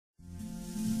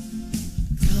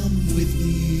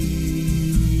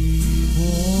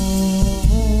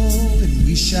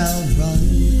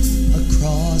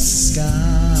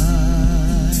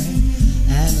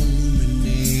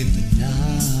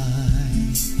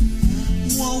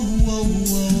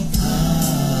I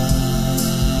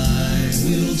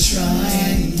will try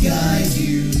and guide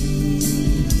you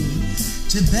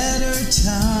to better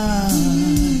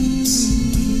times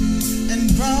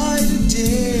and brighter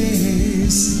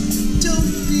days.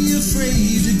 Don't be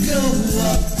afraid to go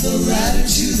up the ladder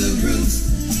to the roof,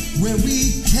 where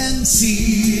we can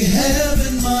see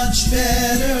heaven much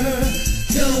better.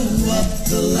 Go up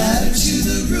the ladder to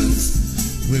the roof,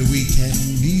 where we can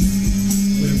be,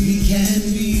 where we can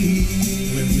be,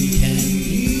 where we can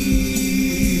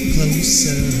be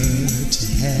closer to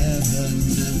heaven.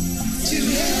 To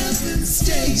heaven,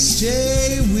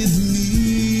 stay with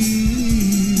me,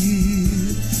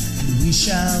 and we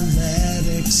shall let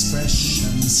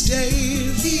expression stay.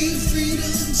 Feel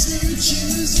freedom to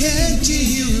choose. Can't you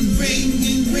hear him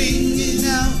ringing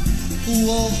out?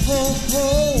 Whoa, ho,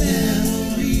 ho.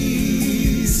 Memories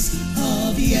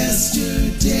of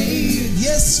yesterday.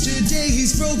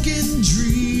 Yesterday's broken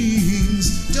dreams.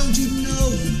 Don't you know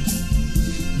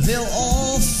they'll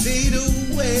all fade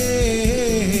away?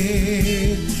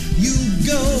 You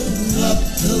go up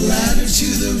the ladder to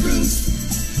the roof,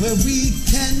 where we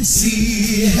can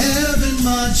see heaven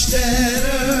much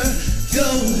better. Go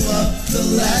up the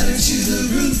ladder to the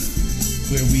roof,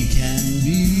 where we can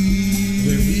be,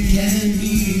 where we can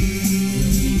be,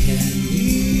 where we can be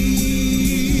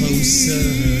closer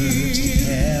to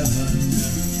heaven.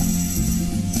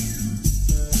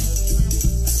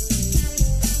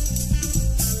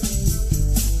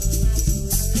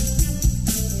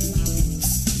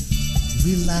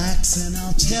 Relax and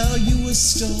I'll tell you a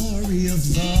story of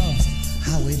love,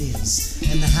 how it is,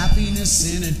 and the happiness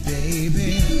in it,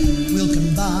 baby. We'll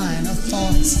combine our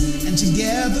thoughts, and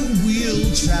together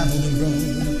we'll travel the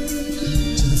road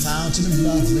to the fountain of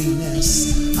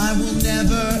loveliness. I will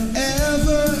never,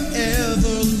 ever,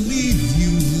 ever leave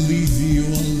you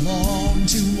alone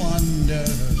to wonder.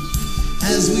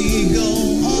 As we go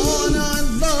on, our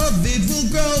love, it will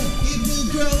grow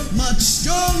much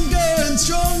stronger and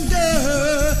stronger.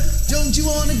 Don't you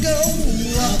want to go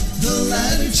up the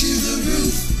ladder to the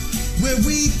roof, where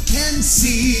we can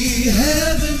see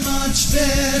heaven much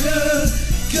better?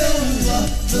 Go up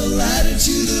the ladder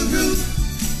to the roof,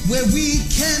 where we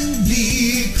can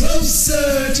be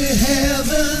closer to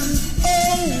heaven.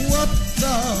 Oh, up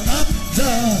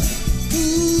the